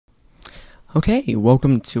Okay,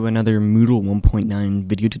 welcome to another Moodle 1.9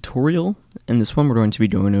 video tutorial. In this one we're going to be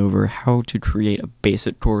going over how to create a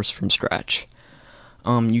basic course from scratch.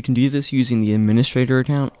 You can do this using the administrator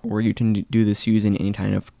account, or you can do this using any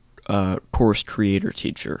kind of course creator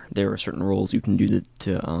teacher. There are certain roles you can do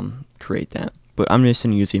to create that, but I'm just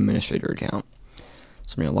going to use the administrator account.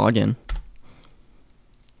 So I'm going to log in.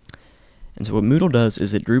 And so what Moodle does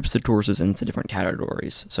is it groups the courses into different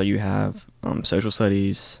categories. So you have social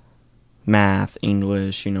studies, math,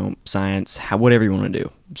 English, science, whatever you want to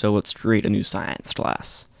do. So let's create a new science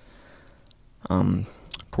class.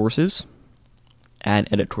 Courses, add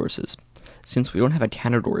edit courses. Since we don't have a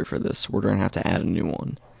category for this, we're going to have to add a new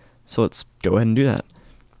one. So let's go ahead and do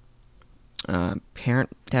that. Parent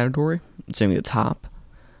category, it's going to be the top,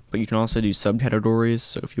 but you can also do subcategories.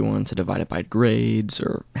 So if you want to divide it by grades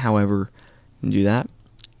or however, you can do that.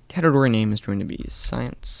 Category name is going to be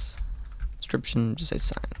science. Description, just say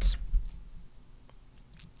science.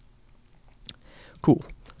 Cool.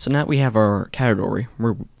 So now we have our category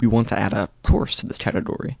where we want to add a course to this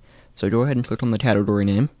category. So go ahead and click on the category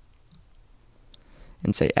name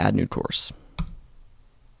and say add new course.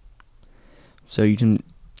 So you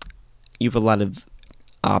have a lot of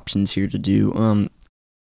options here to do.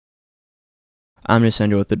 I'm just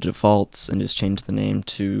going to go with the defaults and just change the name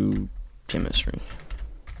to chemistry.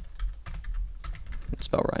 That's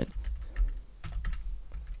about right.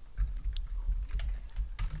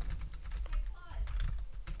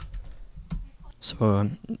 So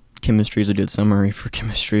chemistry is a good summary for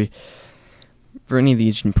chemistry. For any of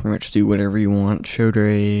these, you can pretty much do whatever you want. Show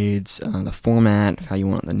grades, the format, how you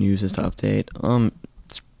want the news to update.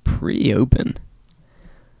 It's pretty open.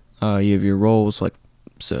 You have your roles,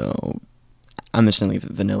 so I'm just gonna leave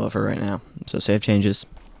it vanilla for right now. So save changes.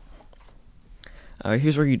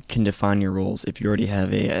 Here's where you can define your roles if you already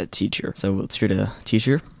have a teacher. So let's go to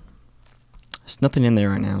teacher. There's nothing in there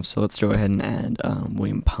right now, so let's go ahead and add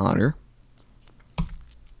William Potter.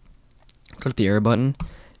 Click the arrow button,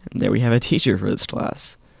 and there we have a teacher for this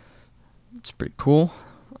class. It's pretty cool.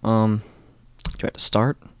 Go ahead to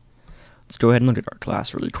start. Let's go ahead and look at our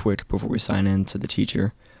class really quick before we sign in to the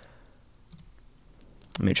teacher.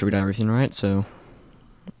 Make sure we got everything right. So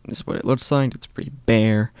this is what it looks like. It's pretty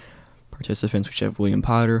bare. Participants, we should have William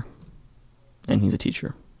Potter, and he's a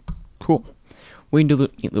teacher. Cool. We can do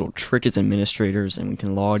little tricks as administrators, and we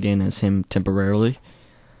can log in as him temporarily.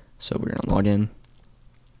 So we're gonna log in.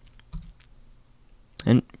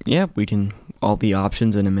 And yeah, we can, all the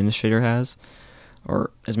options an administrator has, or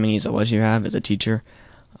as many as it lets you have as a teacher.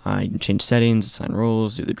 You can change settings, assign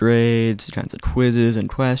roles, do the grades, do kinds of quizzes and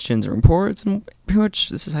questions and reports, and pretty much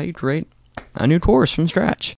this is how you create a new course from scratch.